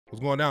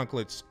What's going down,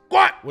 Clutch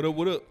Squad? What up,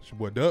 what up? It's your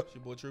boy Duck. It's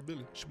your boy Trey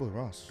Billy. It's your boy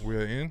Ross.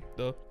 We're in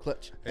The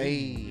Clutch. Hey,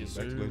 Yes,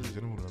 back to sir. ladies and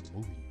gentlemen, another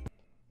movie.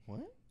 What?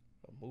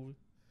 A movie?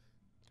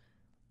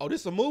 Oh,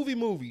 this a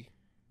movie.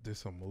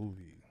 This a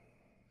movie.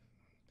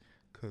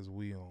 Cause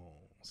we on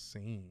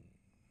scene.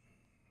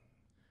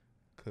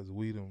 Cause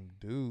we them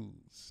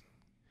dudes.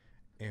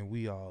 And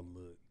we all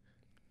look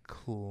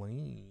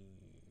clean.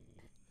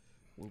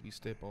 When we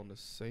step on the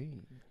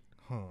scene.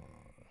 Huh.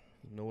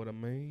 You know what I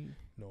mean?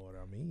 Know what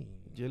I mean?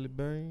 Jelly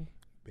bean.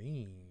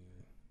 Bean.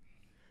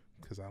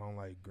 Cause I don't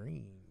like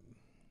green.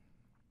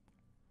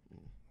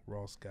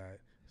 Ross got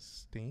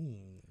steam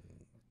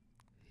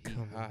He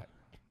coming hot.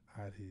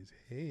 out his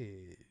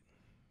head.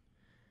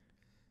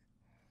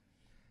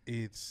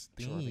 It's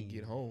steam. Trying to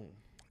get home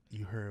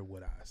You heard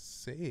what I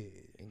said.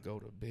 and go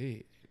to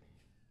bed.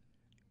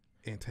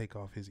 And take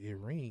off his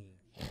earring.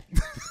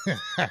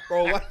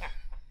 Bro, what?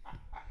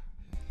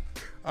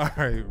 All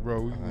right,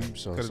 bro. I'm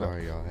so cut it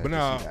sorry, out. y'all. But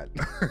nah.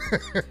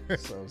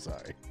 So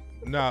sorry.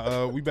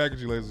 We back at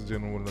you, ladies and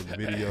gentlemen, with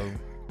another video.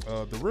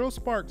 The Real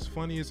Sparks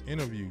funniest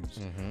interviews.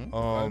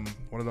 One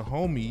of the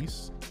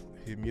homies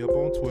hit me up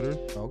on Twitter.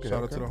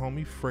 Shout out to the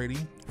homie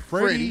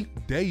Freddie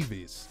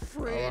Davis.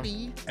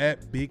 Freddie.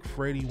 At Big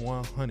Freddie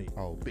 100.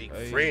 Oh, Big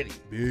Hey. Freddie.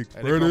 Big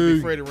Hey, they call me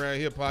Freddie. Freddie around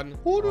here, partner.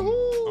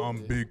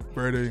 I'm Big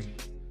Freddie.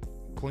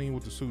 Clean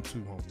with the suit too,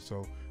 homie.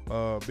 So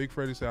Big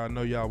Freddie said, I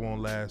know y'all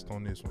won't last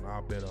on this one.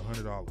 I'll bet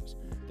 $100.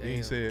 He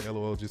ain't said,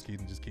 LOL, just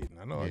kidding.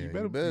 I know. Yeah, you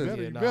better. you better.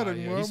 You Yeah, better.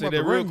 yeah. Man, He I'm said about that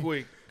to real ring you.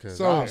 quick. Cause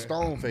So- I'll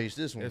stone face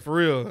this one. And for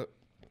real.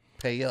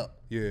 Pay up.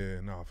 Yeah,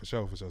 no, for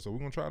sure. So we're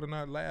going to try to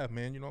not laugh,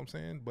 man. You know what I'm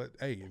saying? But,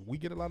 hey, if we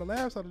get a lot of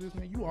laughs out of this,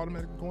 man, you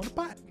automatically go in the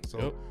pot. So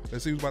Yep.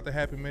 let's see what's about to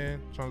happen,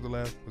 man. Trying to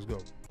laugh. Let's go.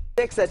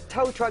 A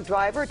tow truck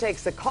driver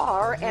takes a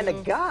car and a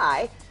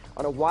guy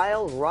on a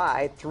wild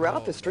ride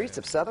throughout the streets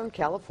of Southern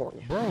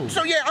California. Bro.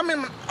 So yeah, I'm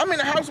in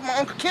the house with my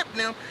Uncle Kemp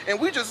now, and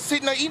we just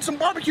sitting there eating some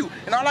barbecue,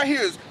 and all I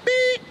hear is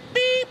beep,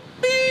 beep,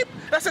 beep.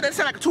 That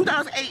sound like a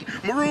 2008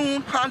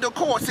 maroon Honda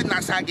Accord sitting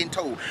outside getting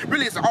towed.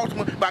 Really, it's an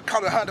ultimate, but I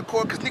call it a Honda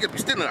Accord because niggas be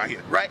stealing out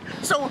here, right?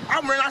 So I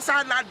ran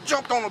outside and I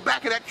jumped on the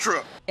back of that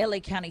truck. LA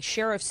County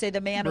sheriffs say the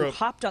man who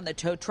hopped on the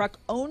tow truck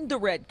owned the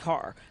red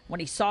car. When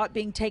he saw it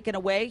being taken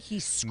away, he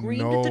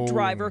screamed at the No.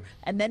 driver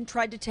and then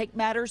tried to take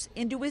matters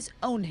into his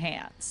own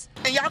hands.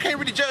 And y'all can't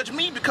really judge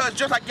me because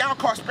just like y'all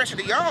car special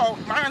to y'all,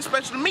 mine's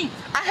special to me.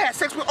 I had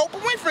sex with Oprah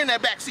Winfrey in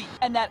that backseat.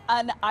 And that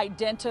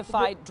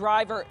unidentified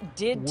driver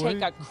did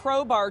take a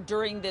crowbar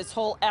during this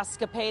whole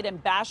escapade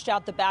and bashed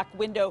out the back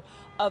window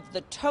of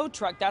the tow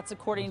truck. That's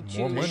according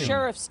More to money.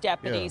 sheriff's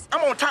deputies.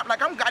 I'm on top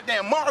like I'm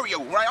goddamn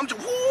Mario, right? I'm just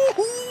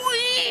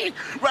woo-hoo-wee,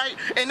 right?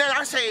 And then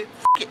I say,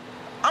 F it,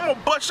 I'm gonna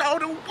bust all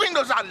the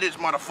windows out of this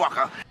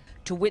motherfucker.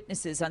 To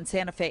witnesses on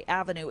Santa Fe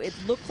Avenue, it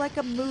looked like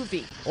a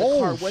movie. The Oh,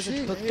 car wasn't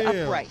shit. hooked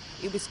Damn. upright.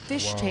 It was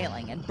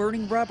fishtailing and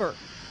burning rubber.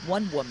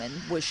 One woman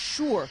was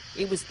sure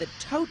it was the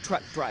tow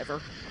truck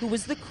driver who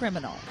was the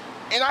criminal.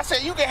 And I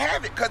said, you can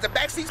have it, because the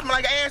backseat smell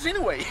like ass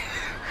anyway.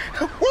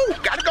 Woo,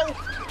 gotta go.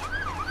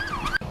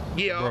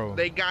 Yeah, Bro.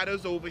 they got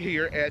us over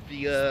here at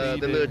the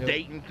Speed little dating.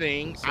 dating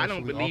thing. I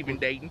don't Socially believe in awkward.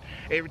 dating.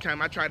 Every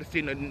time I try to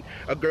send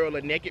a girl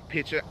a naked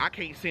picture, I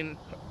can't send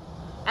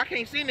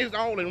this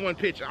all in one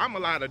picture. I'm a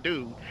lot of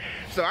dude.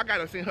 So I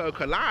gotta send her a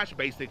collage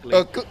basically.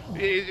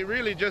 It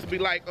really just be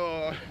like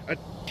a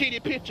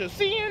titty picture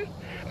sin,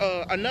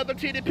 another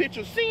titty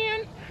picture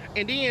sin,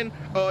 and then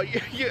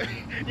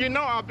you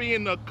know I'll be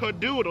in the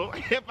cadoodle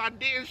if I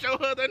didn't show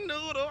her the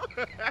noodle.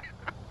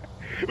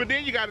 But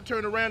then you gotta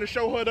turn around and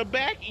show her the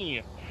back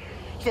end.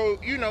 So,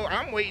 you know,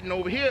 I'm waiting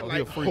over here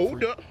like,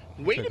 hold up,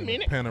 wait a Taking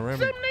minute, panoramic.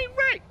 something ain't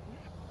right.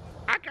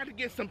 I gotta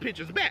get some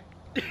pictures back.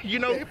 You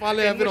know, They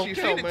probably have and it when on she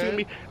sent it camera, to man.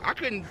 me, I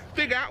couldn't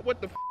figure out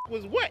what the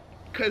was what,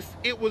 cause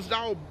it was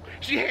all,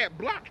 she had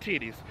block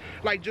titties,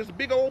 like just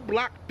big old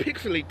block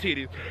pixely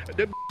titties.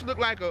 The looked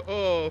like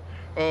a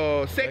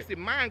sexy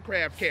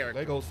Minecraft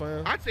character. That goes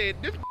fine. I said,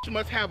 this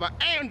must have an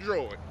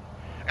Android,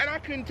 and I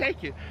couldn't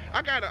take it.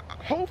 I gotta,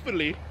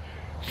 hopefully,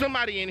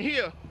 somebody in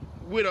here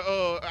with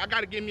I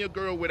gotta give me a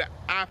girl with an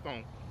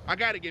iPhone. I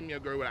gotta give me a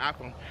girl with an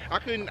iPhone. I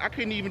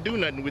couldn't even do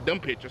nothing with them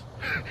pictures.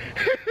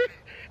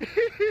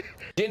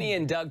 Ginny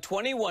and Doug,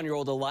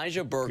 21-year-old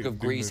Elijah Burke of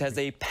Greece has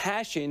a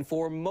passion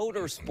for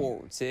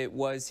motorsports. It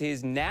was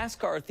his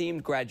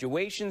NASCAR-themed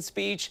graduation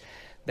speech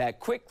that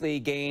quickly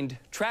gained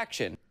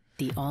traction.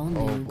 The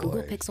all-new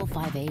Google Pixel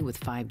 5a with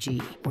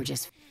 5G. We're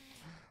just...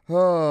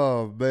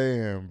 Oh,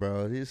 man,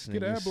 bro. This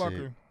Get nigga ad blocker.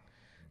 shit.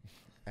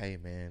 Hey,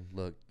 man,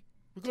 look.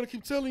 We're gonna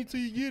keep telling you till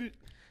you get it.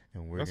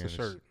 And we're That's a gonna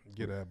shirt.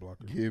 Get ad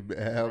blocker. Get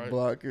ad Right.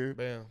 blocker.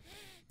 Bam.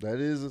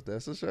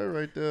 That's a shirt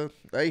right there.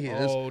 They hit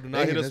us. Oh, do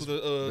not hit us with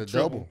the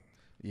triple. double.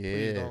 Please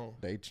Yeah,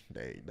 don't.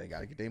 they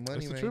gotta get their money,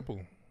 That's the man.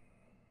 triple.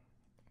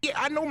 Yeah,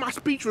 I know my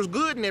speech was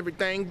good and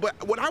everything,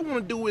 but what I want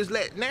to do is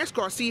let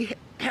NASCAR see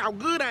how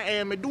good I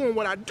am at doing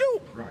what I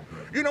do. Right.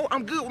 You know,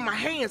 I'm good with my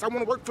hands. I want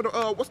to work for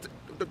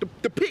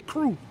the pit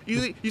crew.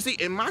 You see,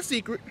 and my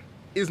secret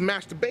is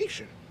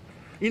masturbation.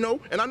 You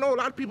know, and I know a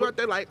lot of people out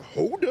there like,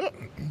 hold up,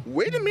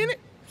 wait a minute,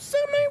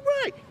 something ain't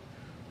right.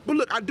 But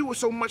look, I do it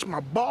so much my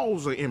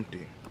balls are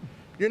empty.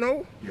 You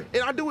know?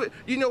 And I do it,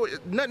 you know,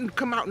 nothing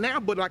come out now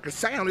but like a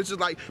sound. It's just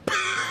like,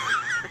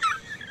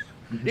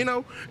 you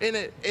know?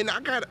 And I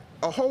got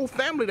a whole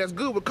family that's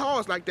good with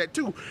cars like that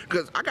too.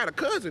 Because I got a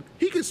cousin,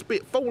 he can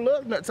spit 4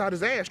 lug nuts out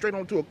his ass straight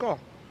onto a car.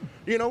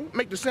 You know?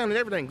 Make the sound and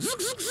everything.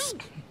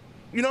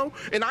 You know?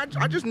 And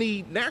I just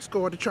need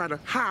NASCAR to try to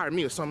hire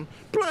me or something.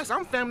 Plus,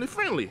 I'm family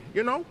friendly,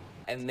 you know?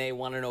 And they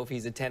want to know if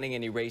he's attending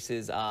any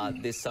races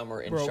this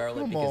summer in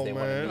Charlotte because they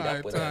want to meet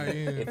up with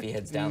him if he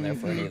heads down there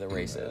for any of the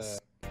races.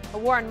 A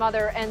Warren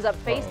mother ends up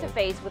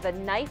face-to-face with a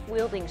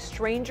knife-wielding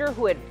stranger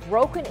who had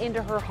broken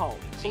into her home.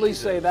 Police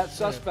say that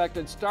suspect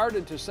had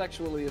started to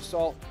sexually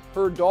assault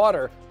her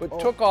daughter, but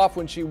took off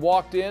when she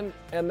walked in,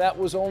 and that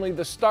was only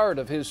the start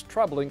of his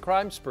troubling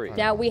crime spree.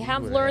 Now, we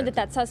have learned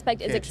that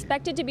suspect is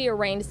expected to be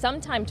arraigned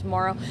sometime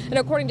tomorrow, and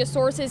according to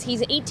sources,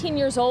 he's 18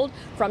 years old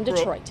from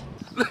Detroit.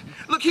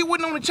 Look, he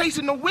wasn't only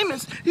chasing no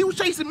women's, he was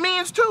chasing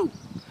men's too.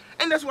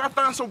 And that's what I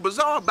found so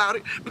bizarre about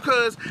it,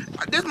 because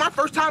this is my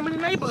first time in the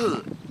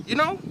neighborhood, you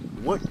know?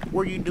 What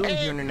were you doing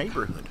here in the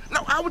neighborhood?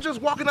 No, I was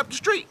just walking up the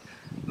street,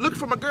 looking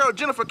for my girl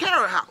Jennifer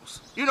Carrot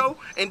house, you know?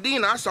 And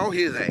then I saw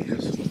his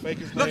ass.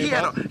 Look, he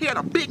had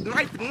a big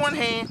knife in one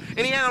hand,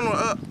 and he had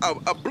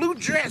on a blue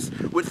dress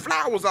with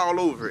flowers all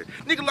over it.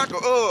 Nigga like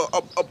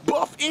a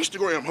buff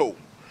Instagram hoe,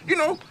 you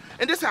know?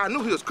 And this is how I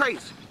knew he was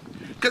crazy.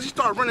 Because he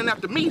started running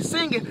after me,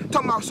 singing,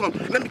 talking about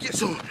something, let me get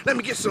some, let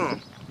me get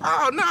some.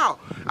 Oh, no,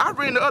 I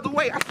ran the other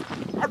way.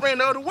 I ran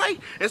the other way,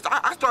 and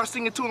I started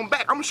singing to him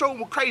back. I'm gonna show him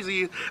what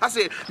crazy is. I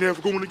said,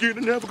 never gonna get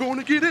it, never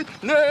gonna get it,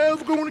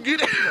 never gonna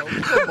get it.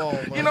 Come on,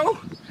 man. You know?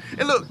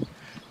 And look,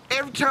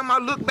 every time I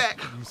look back,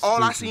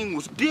 all I seen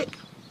was dick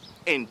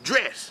and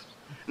dress.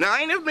 Now, I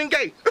ain't never been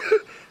gay,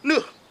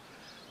 no,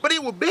 but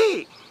it was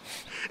big.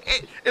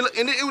 And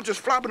it was just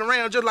flopping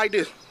around just like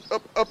this,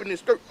 up in the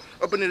skirt,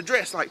 up in the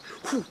dress, like,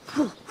 whoo,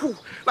 whoo, whoo,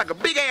 like a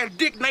big ass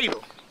dick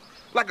natal.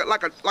 Like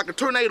a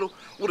tornado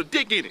with a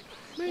dick in it.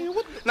 Man,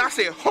 what? And I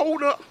said,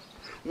 hold up,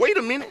 wait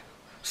a minute,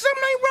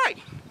 something ain't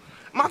right.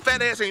 My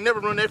fat ass ain't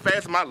never run that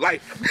fast in my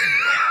life.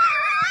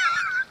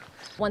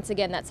 Once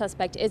again, that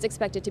suspect is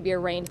expected to be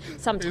arraigned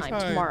sometime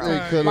tomorrow.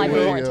 Live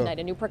in Warren tonight,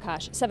 a new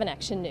Prakash, 7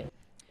 Action News.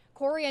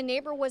 Corey, a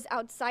neighbor was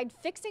outside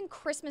fixing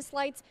Christmas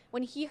lights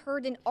when he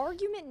heard an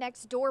argument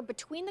next door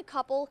between the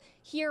couple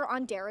here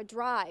on Dara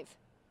Drive.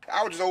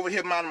 I was just over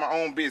here minding my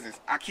own business.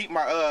 I keep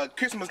my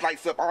Christmas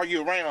lights up all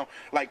year round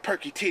like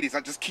perky titties.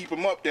 I just keep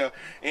them up there,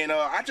 and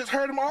I just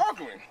heard them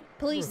arguing.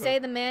 Police say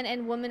the man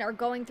and woman are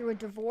going through a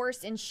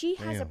divorce, and she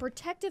has a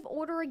protective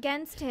order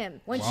against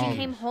him. When she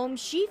came home,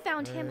 she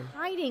found him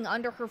hiding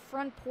under her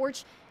front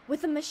porch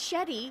with a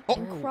machete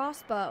and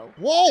crossbow.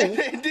 Whoa!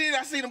 And then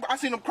I seen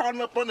him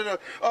crawling up under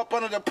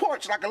the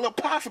porch like a little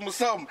possum or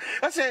something.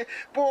 I said,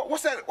 boy,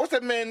 what's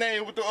that man's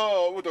name with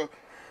the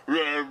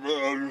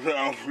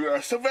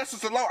Sylvester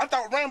Stallone? I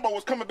thought Rambo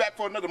was coming back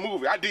for another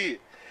movie. I did.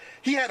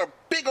 He had a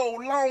big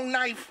old long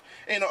knife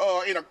and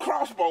a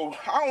crossbow.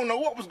 I don't know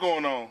what was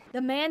going on.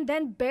 The man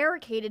then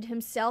barricaded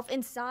himself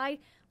inside,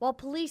 while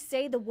police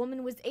say the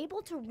woman was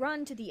able to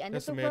run to the end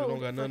of the road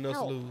for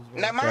help.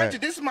 Now, mind you,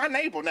 this is my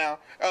neighbor. Now,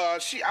 I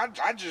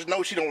just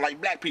know she don't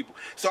like black people,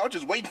 so I was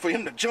just waiting for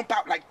him to jump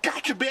out like,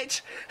 gotcha,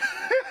 bitch.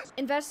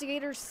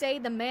 Investigators say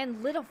the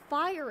man lit a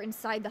fire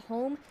inside the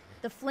home.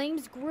 The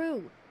flames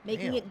grew,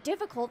 making it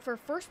difficult for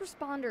first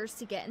responders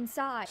to get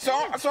inside. So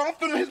I'm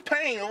feeling his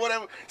pain or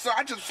whatever. So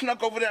I just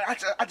snuck over there.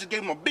 I just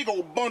gave him a big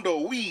old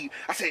bundle of weed.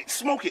 I said,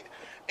 smoke it.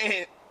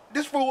 And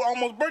this fool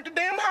almost burnt the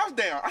damn house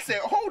down. I said,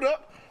 hold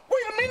up,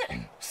 wait a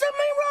minute, something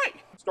ain't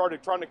right.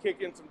 Started trying to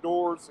kick in some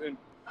doors and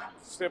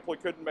simply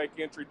couldn't make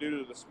entry due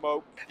to the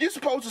smoke. You're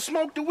supposed to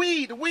smoke the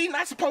weed. The weed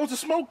not supposed to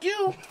smoke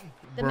you.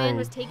 The man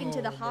was taken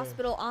to the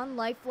hospital on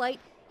life flight.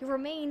 He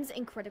remains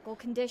in critical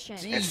condition.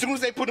 As soon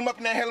as they put him up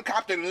in that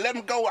helicopter and let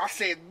him go, I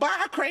said,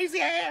 bye, crazy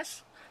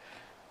ass.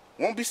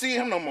 Won't be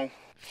seeing him no more.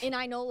 In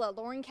Inola,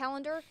 Lauren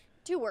Callender,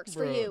 2 Works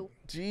for You.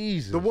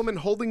 Jesus. The woman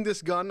holding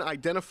this gun,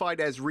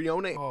 identified as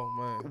Rione,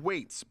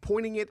 waits,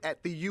 pointing it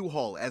at the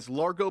U-Haul as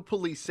Largo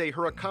police say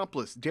her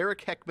accomplice,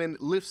 Derek Heckman,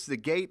 lifts the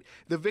gate.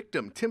 The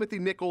victim, Timothy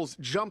Nichols,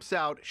 jumps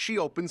out. She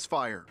opens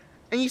fire.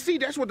 And you see,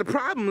 that's what the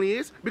problem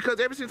is,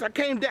 because ever since I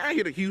came down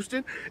here to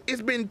Houston,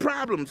 it's been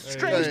problems.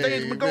 Strange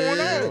things been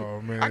going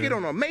on. I get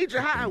on a major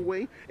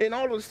highway, and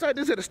all of a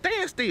sudden, it's at a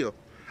standstill.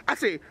 I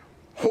say,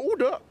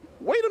 hold up,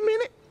 wait a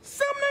minute,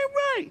 something ain't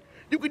right.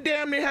 You could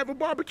damn near have a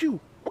barbecue.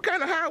 What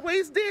kind of highway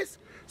is this?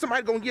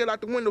 Somebody gonna yell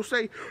out the window,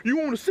 say, you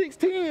on the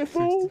 610,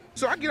 fool?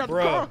 So I get out the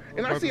car,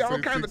 and I see all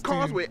kinds of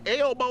cars with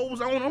elbows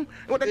on them.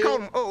 What they call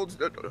them? Oh,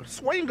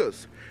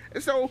 swingers.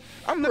 And so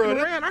I'm looking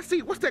around, I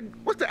see, what's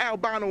the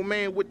albino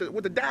man with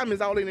the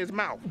diamonds all in his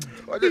mouth?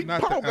 Not the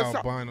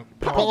albino.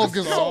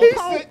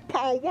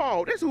 Paul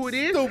Wall, that's who it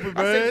is. Stupid,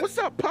 I man. said, what's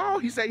up, Paul?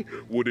 He say,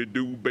 what it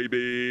do,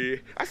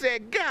 baby? I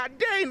said, God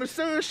dang, the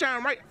sun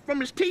shine right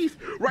from his teeth,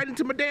 right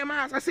into my damn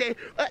eyes. I said,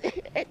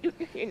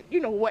 you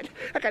know what?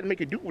 I gotta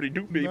make it do what it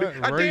do, baby.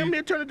 I damn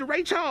near turned into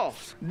Ray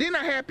Charles. Then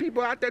I had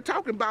people out there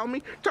talking about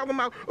me,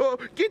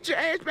 get your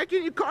ass back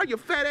in your car, you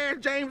fat ass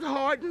James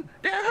Harden.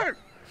 That hurt.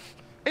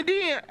 And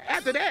then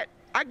after that,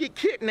 I get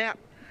kidnapped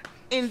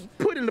and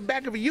put in the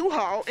back of a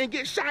U-Haul and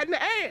get shot in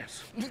the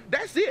ass.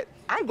 That's it.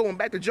 I'm going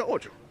back to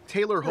Georgia.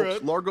 Taylor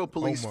hopes Largo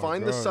police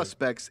find the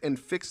suspects and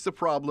fix the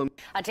problem.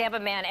 A Tampa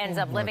man ends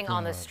up living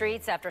on the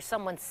streets after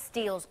someone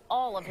steals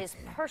all of his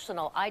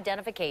personal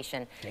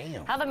identification.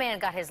 Damn. How the man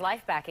got his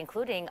life back,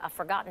 including a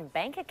forgotten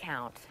bank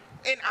account.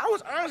 And I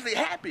was honestly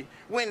happy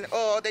when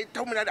they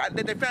told me that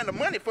they found the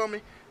money for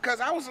me, because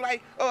I was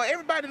like,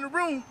 everybody in the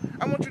room,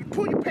 I want you to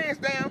pull your pants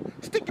down,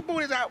 stick your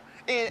booties out,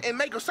 and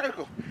make a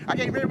circle. I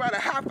gave everybody a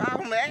high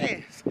five on the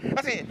ass.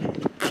 I said,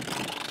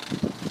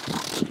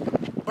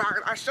 but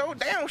I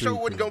showed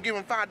wasn't gonna give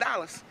him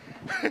 $5,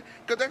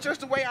 because that's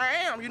just the way I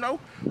am, you know.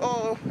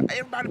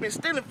 Everybody been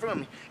stealing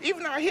from me.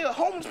 Even out here,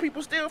 homeless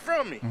people steal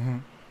from me.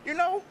 You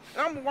know,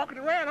 and I'm walking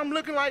around, I'm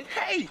looking like,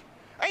 hey,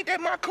 ain't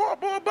that my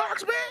cardboard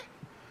box, man?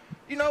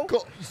 You know,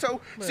 so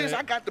since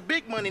I got the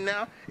big money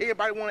now,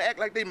 everybody want to act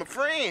like they my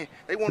friend.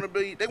 They want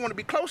to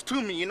be close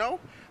to me, you know,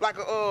 like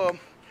they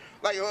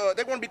want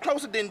to be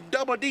closer than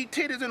double D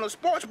titties in a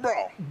sports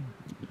bra.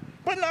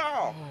 But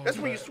no, that's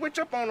when you switch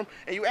up on them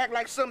and you act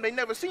like something they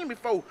never seen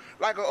before,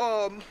 like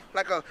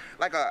a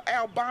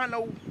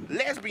albino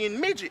lesbian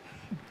midget,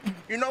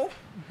 you know.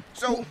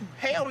 So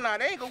hell no,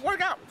 they ain't gonna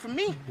work out for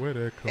me. Where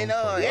that come and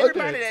from?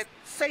 Everybody that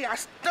say I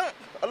stunk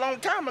a long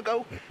time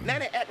ago, now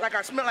they act like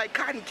I smell like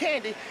cotton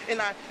candy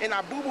and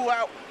I boo-boo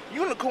out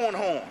unicorn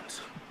horns.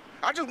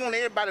 I just want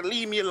everybody to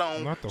leave me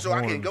alone so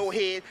I can go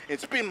ahead and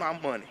spend my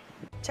money.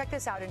 Check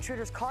this out.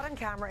 Intruders caught on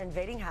camera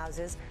invading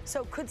houses.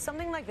 So could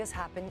something like this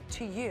happen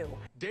to you?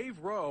 Dave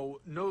Rowe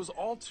knows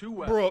all too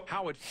well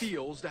how it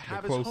feels to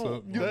have his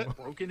home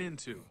broken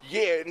into.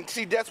 Yeah, and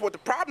see, that's what the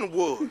problem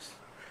was.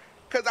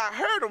 Because I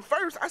heard them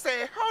first. I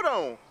said, hold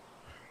on.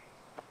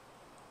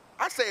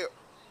 I said,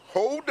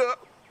 hold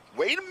up.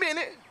 Wait a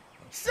minute.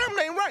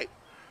 Something ain't right.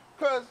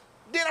 Because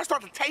then I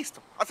start to taste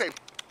them. I say,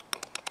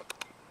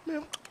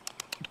 and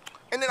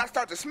then I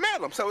start to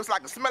smell them. So it's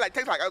like a smell like,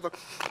 tastes like,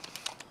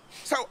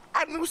 so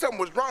I knew something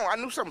was wrong. I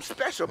knew something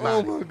special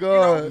about it. Oh my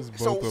God. You know?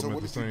 So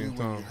what did you do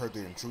when you heard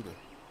the intruder?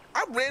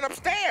 I ran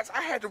upstairs.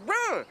 I had to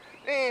run.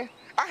 And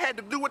I had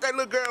to do what that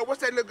little girl,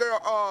 what's that little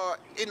girl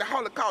in the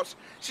Holocaust?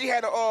 She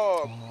had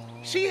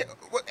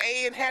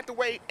Anne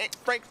Hathaway,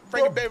 Frank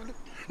and Beverly.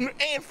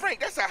 Anne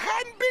Frank, that's a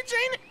hiding bitch,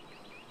 ain't it?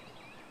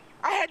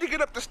 I had to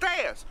get up the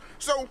stairs.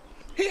 So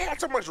he had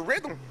so much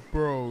rhythm.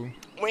 Bro.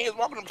 When he was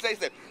walking upstairs,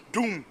 he said,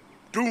 doom,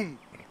 doom,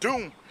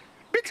 doom.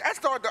 Bitch, I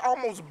started to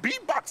almost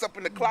beatbox up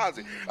in the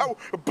closet. Oh,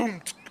 boom,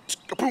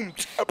 boom,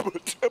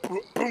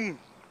 boom.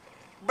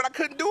 But I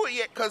couldn't do it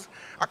yet because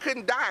I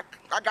couldn't die.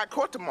 I got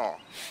court tomorrow.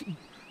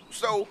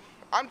 So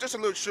I'm just a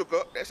little shook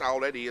up. That's all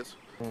that is.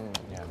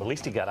 Yeah, but at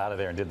least he got out of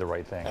there and did the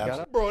right thing.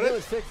 Bro, it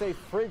was a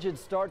frigid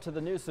start to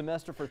the new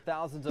semester for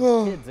thousands of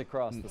kids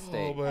across the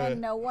state. And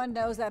no one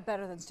knows that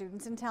better than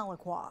students in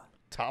Tahlequah.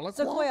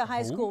 Sequoia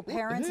High School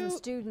parents and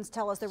students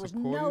tell us there was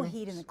no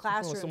heat in the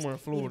classrooms,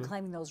 even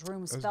claiming those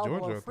rooms fell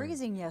below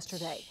freezing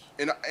yesterday.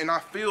 And I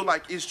feel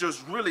like it's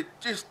just really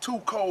just too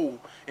cold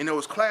in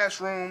those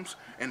classrooms,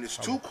 and it's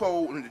too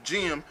cold in the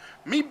gym.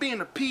 Me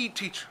being a PE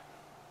teacher,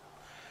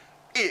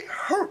 it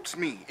hurts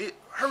me. It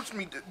hurts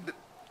me.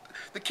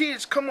 The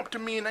kids come up to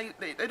me and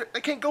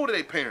they can't go to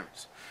their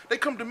parents. They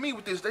come to me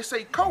with this. They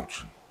say,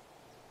 Coach,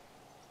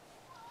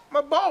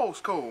 my ball's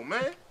cold,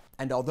 man.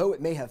 And although it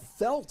may have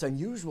felt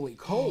unusually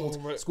cold,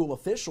 school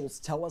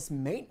officials tell us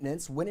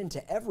maintenance went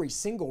into every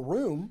single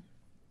room,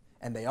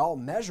 and they all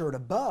measured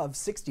above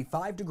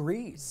 65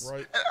 degrees.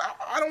 Right.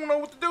 I don't know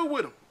what to do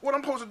with them. What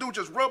I'm supposed to do is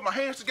just rub my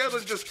hands together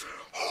and just,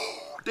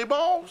 they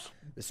balls?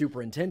 The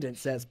superintendent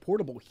says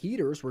portable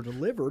heaters were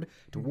delivered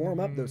to warm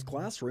up those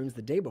classrooms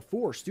the day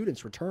before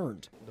students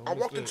returned. I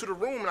walked into the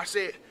room and I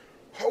said,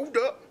 hold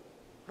up,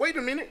 wait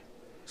a minute,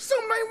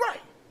 something ain't right.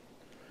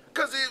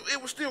 Because it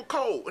was still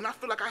cold, and I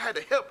feel like I had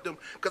to help them,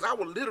 because I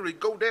would literally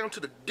go down to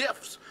the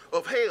depths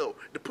of hell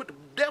to put the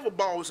devil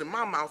balls in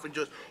my mouth and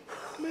just,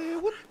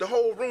 the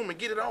whole room and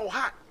get it all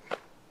hot.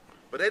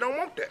 But they don't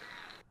want that.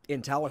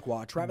 In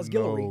Tahlequah, Travis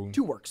Guillory,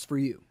 2 Works for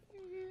You.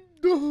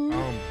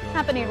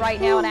 Happening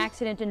right now, an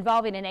accident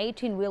involving an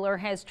 18-wheeler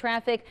had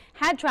traffic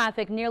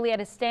nearly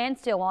at a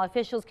standstill while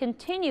officials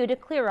continue to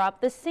clear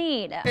up the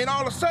scene. And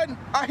all of a sudden,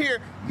 I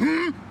hear,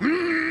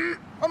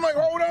 I'm like,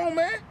 hold on,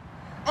 man.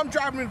 I'm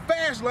driving in the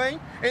fast lane,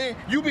 and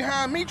you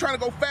behind me trying to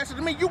go faster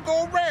than me, you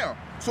go around.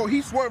 So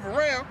he swerved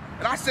around,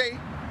 and I say,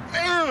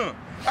 I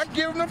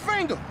give him the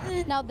finger.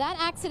 Now that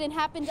accident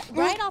happened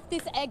right off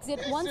this exit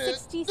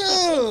 166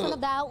 in front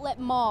of the outlet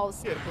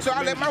malls. So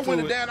I let my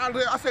window down,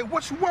 I say,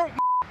 what you want,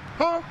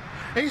 huh?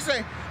 And he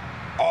say,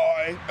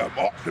 I am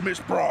Optimus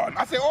Prime.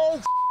 I say,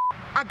 oh,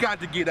 I got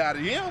to get out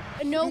of here.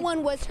 No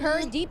one was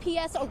hurt.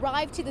 DPS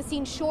arrived to the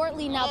scene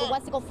shortly. Now the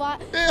Wesco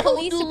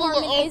Police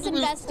Department is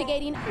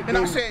investigating. And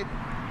I said,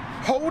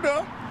 hold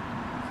up,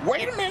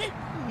 wait a minute,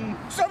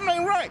 something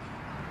ain't right.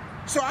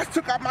 So I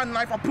took out my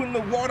knife, I put a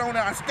little water on it,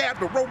 I stabbed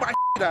the robot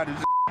out of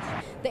his.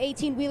 The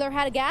 18-wheeler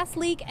had a gas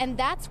leak, and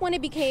that's when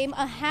it became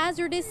a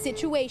hazardous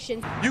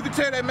situation. You can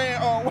tell that man,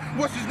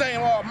 what's his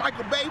name,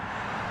 Michael Bay,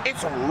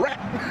 it's a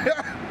wrap.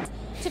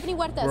 Tiffany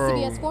Huerta,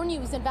 CBS 4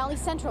 News, and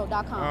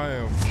ValleyCentral.com. I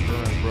am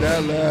done, bro.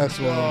 That last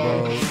one,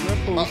 bro.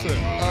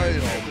 I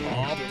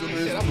am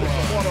optimistic.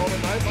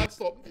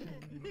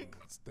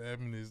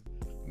 Stabbing his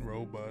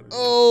robot.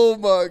 Oh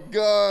my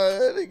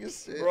God, that nigga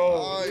said,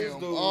 bro, I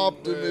am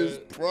Optimus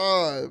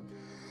Prime.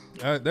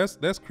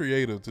 That's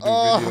creative to do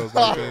videos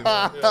like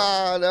that.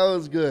 That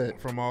was good.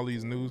 From all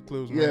these news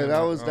clips, man. Yeah,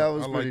 that was I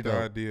pretty like the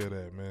dope. idea of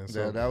that, man.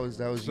 So Yeah, that was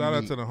shout unique.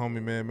 out to the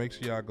homie, man. Make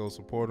sure y'all go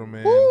support him,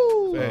 man.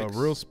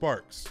 Real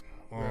Sparks.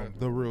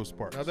 The Real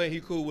Sparks. I think he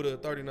cool with a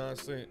 39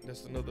 Cent.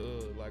 That's another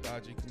like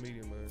IG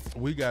comedian, man.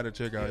 We got to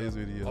check out his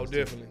videos. Oh,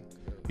 definitely.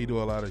 He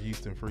do a lot of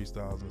Houston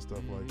freestyles and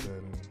stuff like that,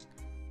 and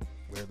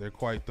they're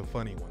quite the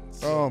funny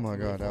ones. Oh my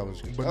God, that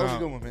was good. That was a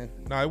good one, man.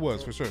 Nah, it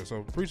was for sure. So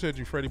appreciate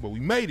you, Freddie, but we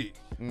made it.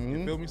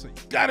 You feel me? So you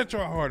gotta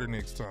try harder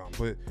next time.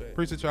 But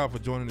appreciate y'all for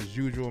joining as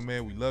usual,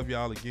 man. We love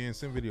y'all again.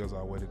 Send videos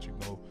our way that you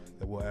know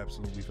that will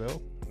absolutely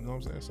fail. You know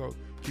what I'm saying? So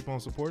keep on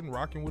supporting,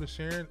 rocking with us,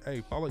 sharing.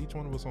 Hey, follow each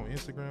one of us on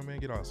Instagram, man.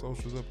 Get our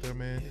socials up there,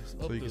 man.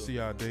 So you can see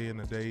our day in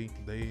the day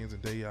ins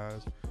and day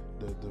eyes.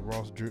 The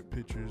Ross drip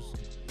pictures,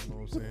 you know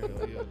what I'm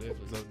saying? Yeah,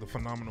 definitely. The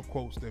phenomenal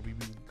quotes that we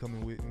be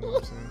coming with, you know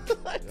what I'm saying?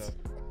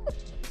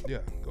 Yeah,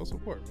 go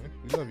support, man.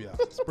 We love y'all.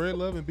 Spread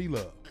love and be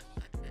love.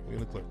 We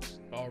in the clutch.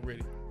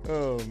 Already.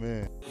 Oh,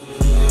 man.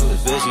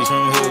 Bitches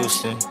from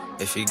Houston.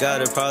 If you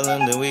got a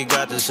problem, then we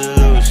got the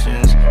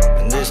solutions.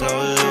 And there's no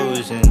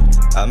illusion.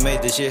 I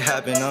made this shit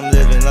happen. I'm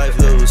living life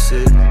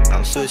lucid.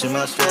 I'm switching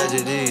my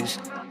strategies.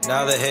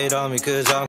 Now they hate on me cause I'm